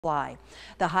supply.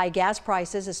 The high gas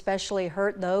prices especially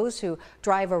hurt those who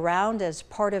drive around as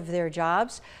part of their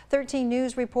jobs. 13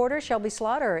 News reporter Shelby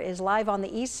Slaughter is live on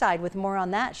the east side with more on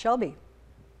that. Shelby.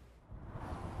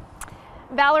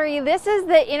 Valerie, this is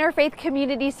the Interfaith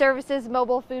Community Services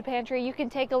mobile food pantry. You can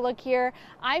take a look here.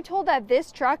 I'm told that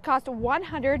this truck cost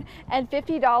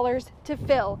 $150 to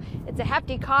fill. It's a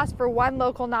hefty cost for one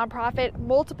local nonprofit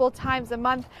multiple times a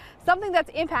month, something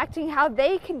that's impacting how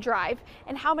they can drive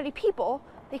and how many people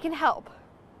they can help.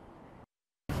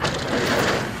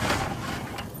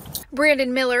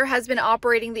 Brandon Miller has been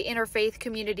operating the Interfaith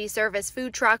Community Service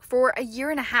food truck for a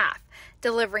year and a half,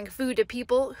 delivering food to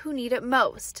people who need it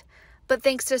most. But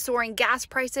thanks to soaring gas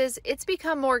prices, it's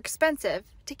become more expensive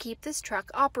to keep this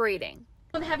truck operating.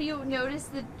 Have you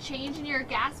noticed the change in your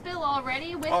gas bill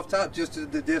already? Off top, just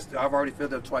this, I've already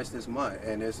filled up twice this month,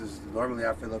 and this is normally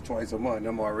I fill up twice a month, and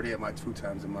I'm already at my 2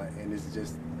 times a month, and this is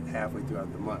just halfway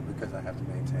throughout the month because I have to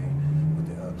maintain with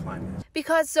the climate.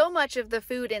 Because so much of the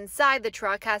food inside the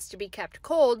truck has to be kept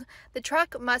cold, the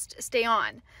truck must stay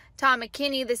on. Tom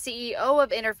McKinney, the CEO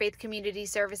of Interfaith Community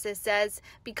Services, says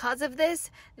because of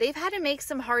this, they've had to make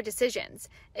some hard decisions,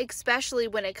 especially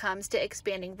when it comes to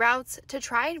expanding routes to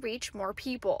try and reach more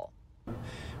people.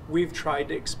 We've tried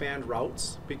to expand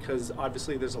routes because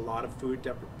obviously there's a lot of food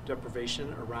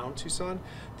deprivation around Tucson.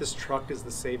 This truck is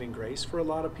the saving grace for a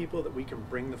lot of people, that we can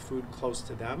bring the food close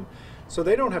to them so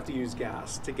they don't have to use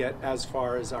gas to get as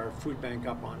far as our food bank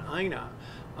up on Ina.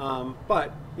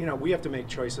 But we have to make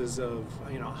choices of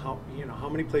how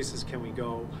many places can we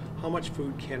go, how much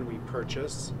food can we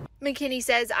purchase. McKinney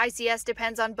says ICS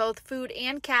depends on both food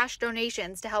and cash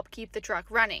donations to help keep the truck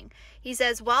running. He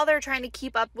says while they're trying to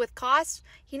keep up with costs,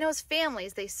 he knows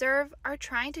families they serve are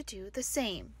trying to do the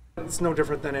same. It's no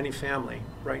different than any family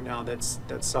right now that's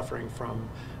suffering from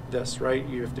this, right?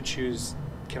 You have to choose,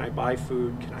 can I buy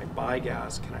food? Can I buy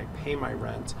gas? Can I pay my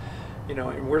rent?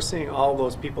 And we're seeing all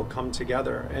those people come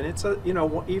together. And it's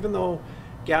even though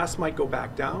gas might go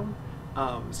back down,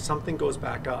 something goes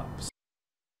back up.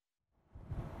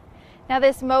 Now,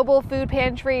 this mobile food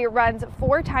pantry runs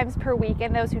 4 times per week,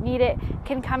 and those who need it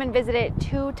can come and visit it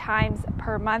 2 times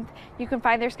per month. You can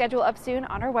find their schedule up soon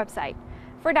on our website.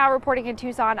 For now, reporting in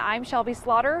Tucson, I'm Shelby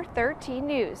Slaughter, 13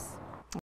 News.